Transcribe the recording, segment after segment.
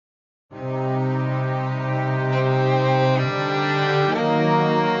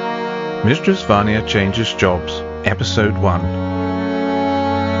Mistress Vania Changes Jobs, Episode 1.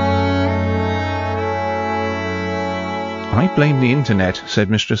 I blame the internet,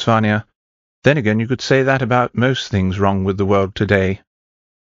 said Mistress Vania. Then again, you could say that about most things wrong with the world today.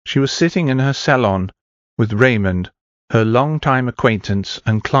 She was sitting in her salon with Raymond, her long-time acquaintance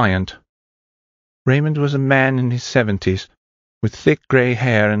and client. Raymond was a man in his 70s, with thick grey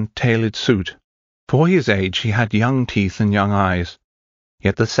hair and tailored suit. For his age he had young teeth and young eyes,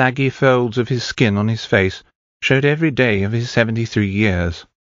 yet the saggy folds of his skin on his face showed every day of his 73 years.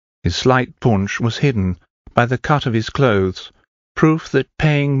 His slight paunch was hidden by the cut of his clothes, proof that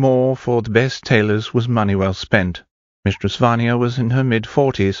paying more for the best tailors was money well spent. Mistress Vania was in her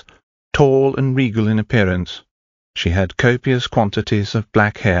mid-40s, tall and regal in appearance. She had copious quantities of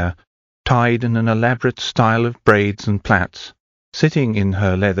black hair, tied in an elaborate style of braids and plaits. Sitting in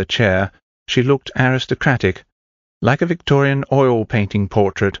her leather chair, she looked aristocratic, like a Victorian oil-painting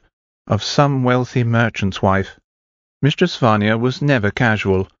portrait of some wealthy merchant's wife. Mistress Vania was never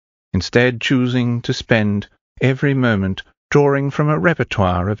casual, instead choosing to spend every moment drawing from a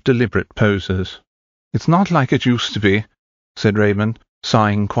repertoire of deliberate poses. "It's not like it used to be," said Raymond,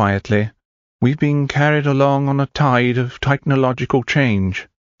 sighing quietly. "We've been carried along on a tide of technological change.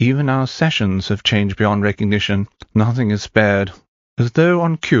 Even our sessions have changed beyond recognition. Nothing is spared." As though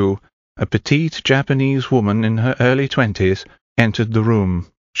on cue, a petite Japanese woman in her early 20s entered the room.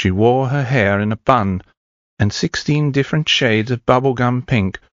 She wore her hair in a bun, and 16 different shades of bubblegum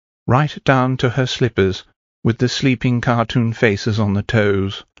pink, right down to her slippers, with the sleeping cartoon faces on the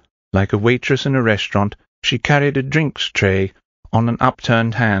toes. Like a waitress in a restaurant, she carried a drinks tray on an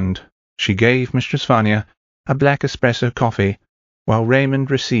upturned hand. She gave Mistress Vania a black espresso coffee, while Raymond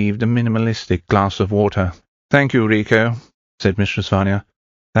received a minimalistic glass of water. "Thank you, Rico," said Mistress Vania.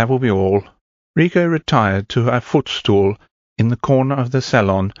 "That will be all." Rico retired to her footstool in the corner of the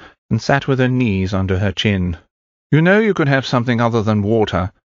salon and sat with her knees under her chin. "You know you could have something other than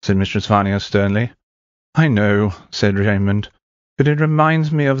water," said Mistress Vania sternly. "I know," said Raymond, "but it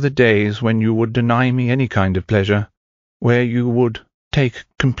reminds me of the days when you would deny me any kind of pleasure, where you would take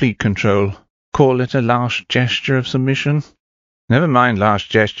complete control. Call it a last gesture of submission?" "Never mind last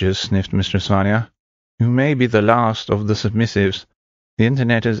gestures," sniffed Mistress Vania. "You may be the last of the submissives. The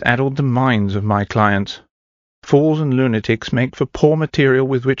internet has addled the minds of my clients. Fools and lunatics make for poor material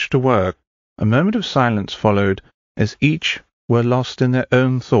with which to work." A moment of silence followed, as each were lost in their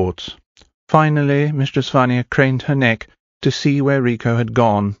own thoughts. Finally, Mistress Vania craned her neck to see where Rico had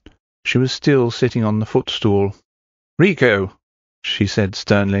gone. She was still sitting on the footstool. "Rico," she said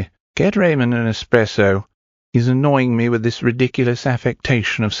sternly, "get Raymond an espresso. He's annoying me with this ridiculous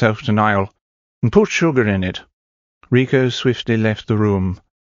affectation of self-denial. And put sugar in it." Rico swiftly left the room.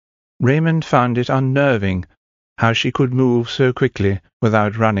 Raymond found it unnerving how she could move so quickly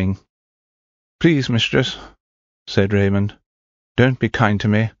without running. "Please, mistress," said Raymond, "don't be kind to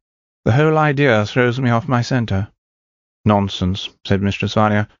me. The whole idea throws me off my centre." "Nonsense," said Mistress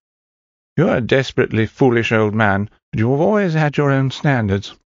Vania. "You're a desperately foolish old man, but you have always had your own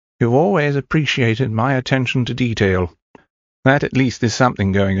standards. You've always appreciated my attention to detail. That at least is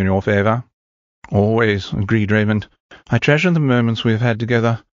something going in your favour." "Always," agreed Raymond. "I treasure the moments we have had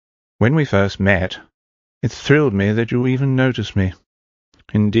together. When we first met, it thrilled me that you even noticed me."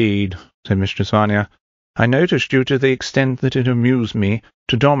 "Indeed," said Mistress Vania. "I noticed you to the extent that it amused me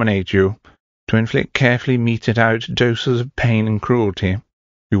to dominate you, to inflict carefully meted out doses of pain and cruelty."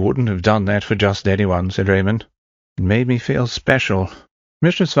 "You wouldn't have done that for just anyone," said Raymond. "It made me feel special."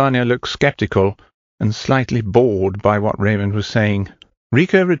 Mistress Vania looked sceptical and slightly bored by what Raymond was saying.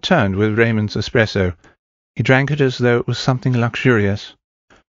 Rico returned with Raymond's espresso. He drank it as though it was something luxurious.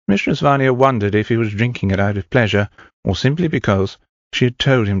 Mistress Vania wondered if he was drinking it out of pleasure, or simply because she had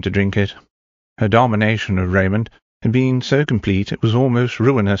told him to drink it. Her domination of Raymond had been so complete it was almost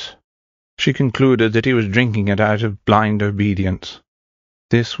ruinous. She concluded that he was drinking it out of blind obedience.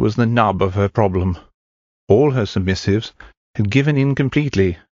 This was the nub of her problem. All her submissives had given in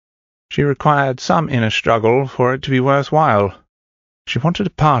completely. She required some inner struggle for it to be worthwhile. She wanted a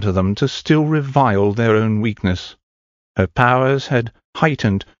part of them to still revile their own weakness. Her powers had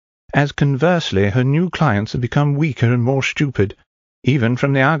heightened, as conversely her new clients had become weaker and more stupid, even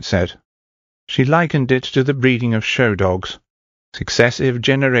from the outset. She likened it to the breeding of show dogs. Successive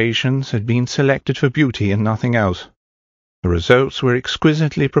generations had been selected for beauty and nothing else. The results were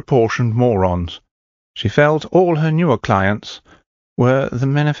exquisitely proportioned morons. She felt all her newer clients were the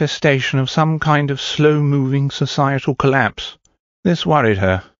manifestation of some kind of slow-moving societal collapse. This worried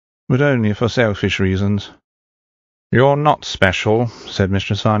her, but only for selfish reasons. "You're not special," said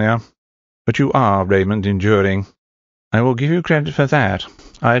Mistress Vania, "but you are, Raymond, enduring. I will give you credit for that.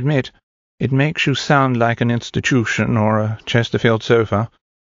 I admit It makes you sound like an institution or a Chesterfield sofa,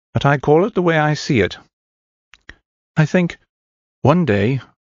 but I call it the way I see it. I think one day,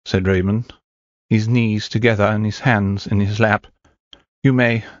 said Raymond, his knees together and his hands in his lap, you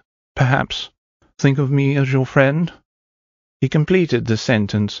may, perhaps, think of me as your friend. He completed the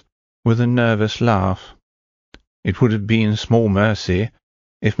sentence with a nervous laugh. It would have been small mercy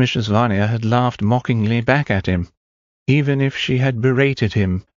if Mistress Vania had laughed mockingly back at him. Even if she had berated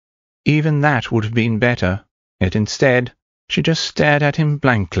him, even that would have been better. Yet instead, she just stared at him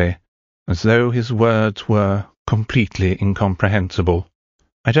blankly, as though his words were completely incomprehensible.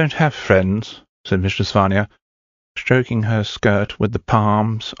 I don't have friends, said Mistress Vania, stroking her skirt with the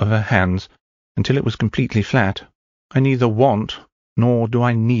palms of her hands until it was completely flat. I neither want nor do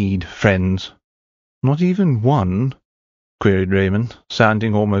I need friends. Not even one? Queried Raymond,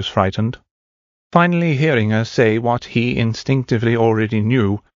 sounding almost frightened. Finally hearing her say what he instinctively already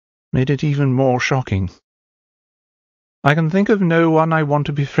knew made it even more shocking. I can think of no one I want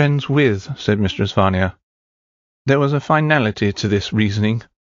to be friends with, said Mistress Vania. There was a finality to this reasoning.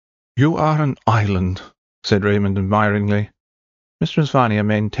 You are an island, said Raymond admiringly. Mistress Vania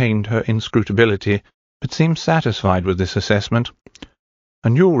maintained her inscrutability, but seemed satisfied with this assessment.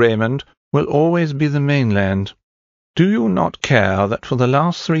 And you, Raymond, will always be the mainland. Do you not care that for the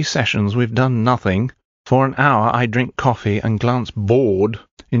last 3 sessions we've done nothing? For an hour I drink coffee and glance bored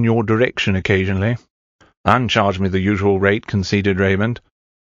in your direction occasionally. And charge me the usual rate, conceded Raymond.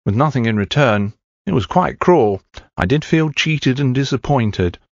 With nothing in return, it was quite cruel. I did feel cheated and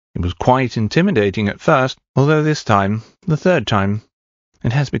disappointed. It was quite intimidating at first, although this time, the 3rd time,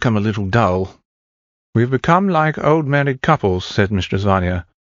 it has become a little dull. We've become like old married couples, said Mistress Vania,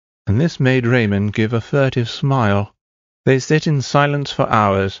 and this made Raymond give a furtive smile. They sit in silence for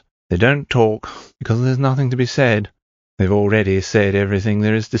hours. They don't talk, because there's nothing to be said. They've already said everything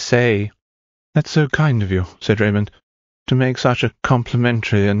there is to say. That's so kind of you, said Raymond, to make such a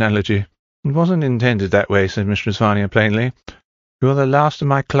complimentary analogy. It wasn't intended that way, said Mistress Vania plainly. You're the last of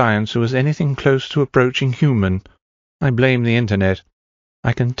my clients who was anything close to approaching human. I blame the Internet.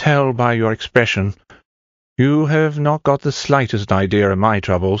 I can tell by your expression. You have not got the slightest idea of my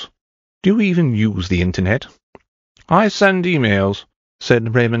troubles. Do you even use the Internet? I send emails,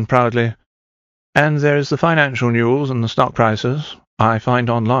 said Raymond proudly. And there's the financial news and the stock prices I find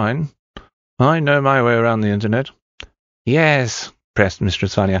online. I know my way around the Internet. Yes, pressed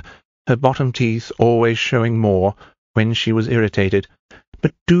Mistress Vania, her bottom teeth always showing more when she was irritated.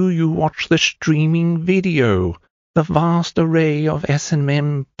 But do you watch the streaming video? The vast array of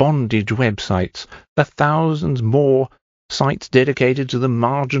S&M bondage websites, the thousands more sites dedicated to the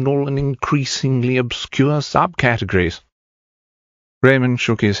marginal and increasingly obscure subcategories. Raymond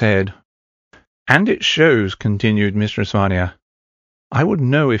shook his head. And it shows, continued Mistress Vania. I would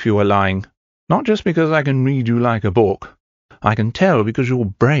know if you were lying, not just because I can read you like a book. I can tell because your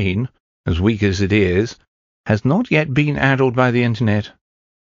brain, as weak as it is, has not yet been addled by the Internet.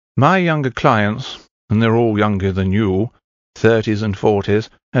 My younger clients, and they're all younger than you, 30s and 40s,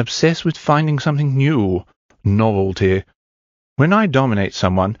 obsessed with finding something new, novelty. When I dominate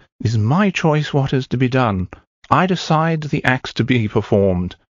someone, it is my choice what is to be done. I decide the acts to be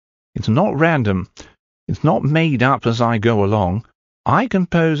performed. It's not random. It's not made up as I go along. I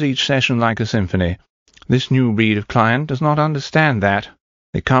compose each session like a symphony. This new breed of client does not understand that.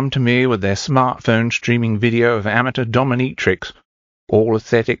 They come to me with their smartphone streaming video of amateur dominatrix, all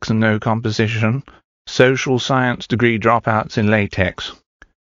aesthetics and no composition, social science degree dropouts in latex.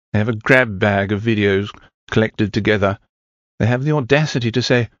 They have a grab bag of videos collected together. They have the audacity to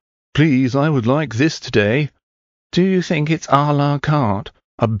say, "Please, I would like this today." Do you think it's a la carte,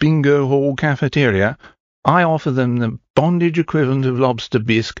 a bingo hall cafeteria? I offer them the bondage equivalent of lobster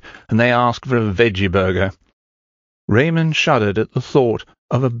bisque, and they ask for a veggie burger. Raymond shuddered at the thought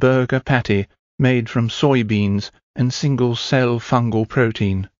of a burger patty made from soybeans and single-cell fungal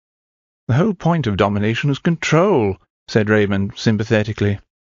protein. The whole point of domination is control, said Raymond sympathetically.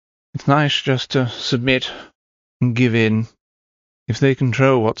 It's nice just to submit and give in. If they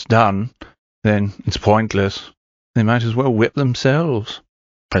control what's done, then it's pointless. They might as well whip themselves.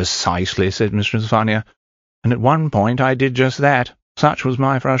 Precisely, said Mistress Vania, and at one point I did just that. Such was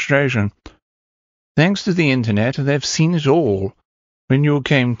my frustration. Thanks to the Internet, they've seen it all. When you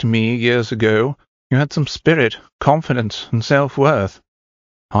came to me years ago, you had some spirit, confidence, and self-worth.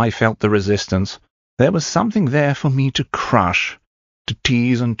 I felt the resistance. There was something there for me to crush, to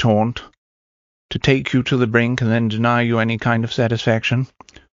tease and taunt, to take you to the brink and then deny you any kind of satisfaction.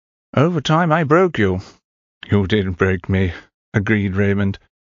 Over time I broke you. You did break me, agreed Raymond,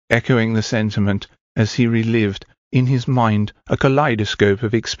 echoing the sentiment as he relived in his mind a kaleidoscope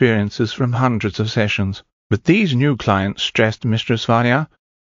of experiences from hundreds of sessions. But these new clients, stressed Mistress Vania,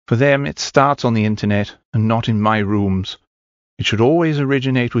 for them it starts on the internet and not in my rooms. It should always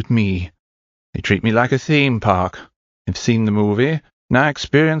originate with me. They treat me like a theme park. They've seen the movie, now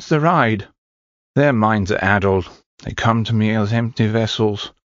experience the ride. Their minds are addled. They come to me as empty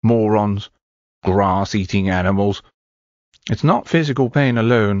vessels, morons, grass-eating animals. It's not physical pain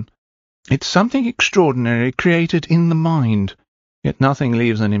alone. It's something extraordinary created in the mind, yet nothing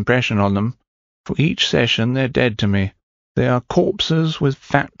leaves an impression on them. For each session they're dead to me. They are corpses with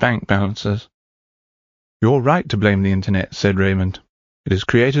fat bank balances. "You're right to blame the internet," said Raymond. "It has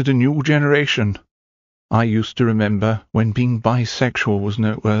created a new generation. I used to remember when being bisexual was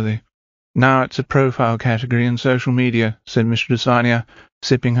noteworthy. Now it's a profile category in social media," said Mistress Vania,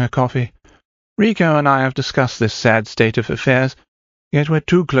 sipping her coffee. "Rico and I have discussed this sad state of affairs, yet we're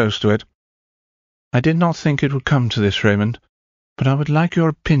too close to it. I did not think it would come to this, Raymond, but I would like your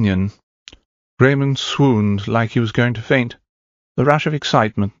opinion." Raymond swooned like he was going to faint. The rush of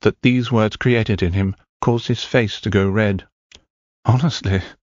excitement that these words created in him caused his face to go red. "Honestly,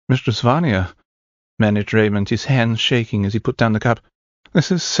 Mistress Vania," managed Raymond, his hands shaking as he put down the cup,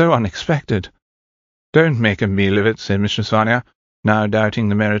 "this is so unexpected." "Don't make a meal of it," said Mistress Vania, now doubting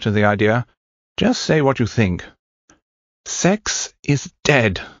the merit of the idea. "Just say what you think." "Sex is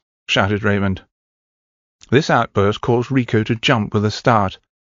dead," shouted Raymond. This outburst caused Rico to jump with a start.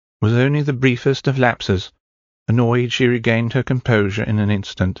 It was only the briefest of lapses. Annoyed, she regained her composure in an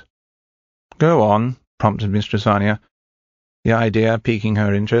instant. "Go on," prompted Mistress Vania, the idea piquing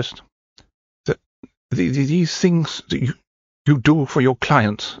her interest. These things that you do for your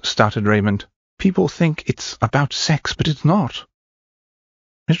clients," stuttered Raymond. "People think it's about sex, but it's not."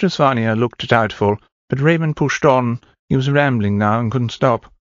 Mistress Vania looked doubtful, but Raymond pushed on. He was rambling now and couldn't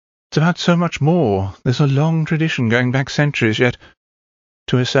stop. "It's about so much more. There's a long tradition going back centuries, yet,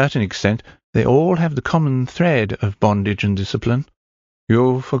 to a certain extent, they all have the common thread of bondage and discipline."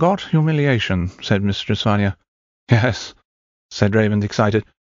 "You forgot humiliation," said Mistress Vania. "Yes," said Raymond, excited.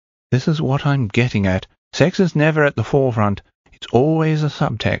 "This is what I'm getting at. Sex is never at the forefront. It's always a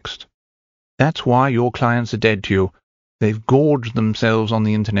subtext. That's why your clients are dead to you. They've gorged themselves on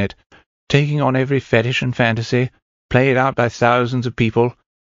the internet, taking on every fetish and fantasy, played out by thousands of people,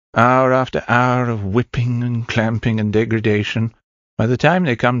 hour after hour of whipping and clamping and degradation. By the time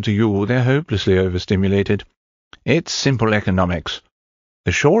they come to you, they're hopelessly overstimulated. It's simple economics.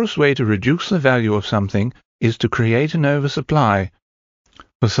 The surest way to reduce the value of something is to create an oversupply.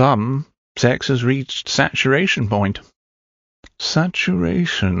 For some, sex has reached saturation point."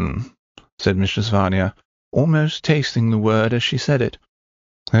 "Saturation," said Mistress Vania, almost tasting the word as she said it.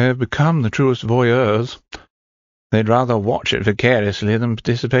 "They have become the truest voyeurs. They'd rather watch it vicariously than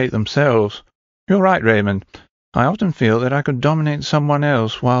participate themselves. You're right, Raymond. I often feel that I could dominate someone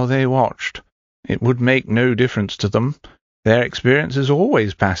else while they watched. It would make no difference to them. Their experience is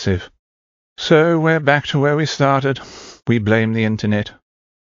always passive. So we're back to where we started. We blame the internet."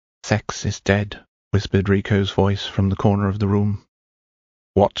 "Sex is dead," whispered Rico's voice from the corner of the room.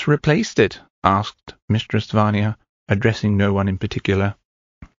 "What's replaced it?" asked Mistress Vania, addressing no one in particular.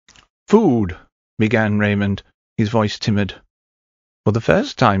 "Food," began Raymond, his voice timid. For the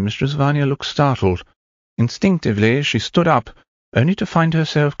first time Mistress Vania looked startled. Instinctively she stood up, only to find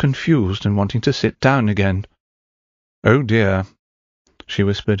herself confused and wanting to sit down again. "Oh dear," she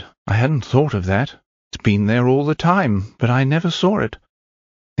whispered. "I hadn't thought of that. It's been there all the time, but I never saw it.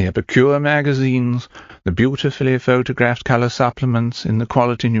 The epicure magazines, the beautifully photographed colour supplements in the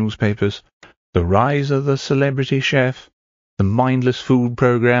quality newspapers, the rise of the celebrity chef, the mindless food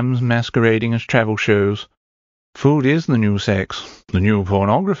programs masquerading as travel shows. Food is the new sex, the new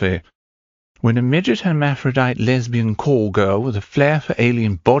pornography. When a midget hermaphrodite lesbian call girl with a flair for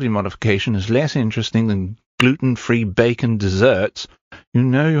alien body modification is less interesting than gluten-free bacon desserts, you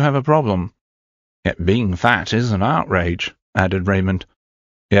know you have a problem. Yet being fat is an outrage," added Raymond.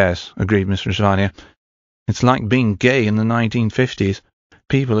 "Yes," agreed Mistress Vania. "It's like being gay in the 1950s.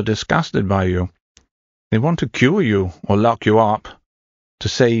 People are disgusted by you. They want to cure you or lock you up, to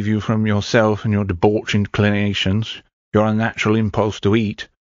save you from yourself and your debauched inclinations, your unnatural impulse to eat,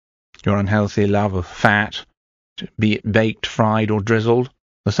 your unhealthy love of fat, be it baked, fried, or drizzled.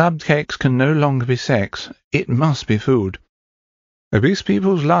 The subtext can no longer be sex. It must be food." "Obese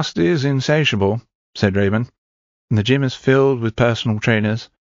people's lust is insatiable," said Raymond, "and the gym is filled with personal trainers.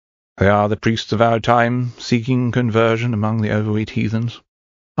 They are the priests of our time, seeking conversion among the overweight heathens."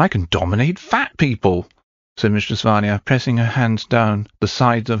 "I can dominate fat people," said Mistress Vania, pressing her hands down the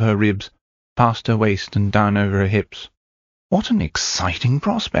sides of her ribs, past her waist and down over her hips. "What an exciting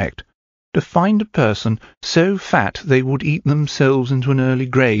prospect! to find a person so fat they would eat themselves into an early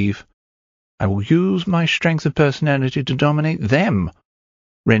grave. I will use my strength of personality to dominate them,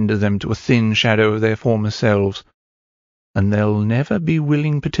 render them to a thin shadow of their former selves, and they'll never be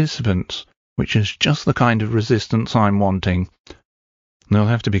willing participants, which is just the kind of resistance I'm wanting. They'll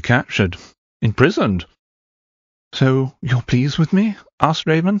have to be captured, imprisoned. So you're pleased with me? Asked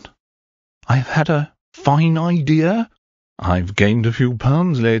Raymond. I've had a fine idea. I've gained a few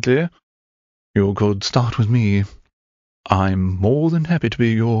pounds lately. You could start with me. I'm more than happy to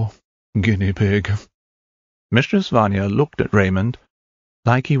be your guinea pig. Mistress Vania looked at Raymond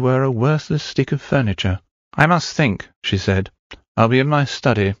like he were a worthless stick of furniture. I must think, she said. I'll be in my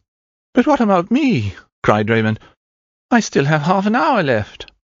study. But what about me? Cried Raymond. I still have half an hour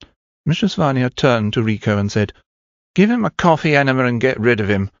left. Mistress Vania turned to Rico and said, Give him a coffee enema and get rid of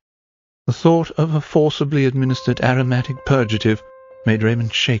him. The thought of a forcibly administered aromatic purgative made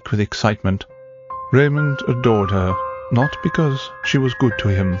Raymond shake with excitement. Raymond adored her, not because she was good to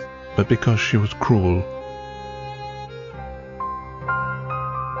him, but because she was cruel.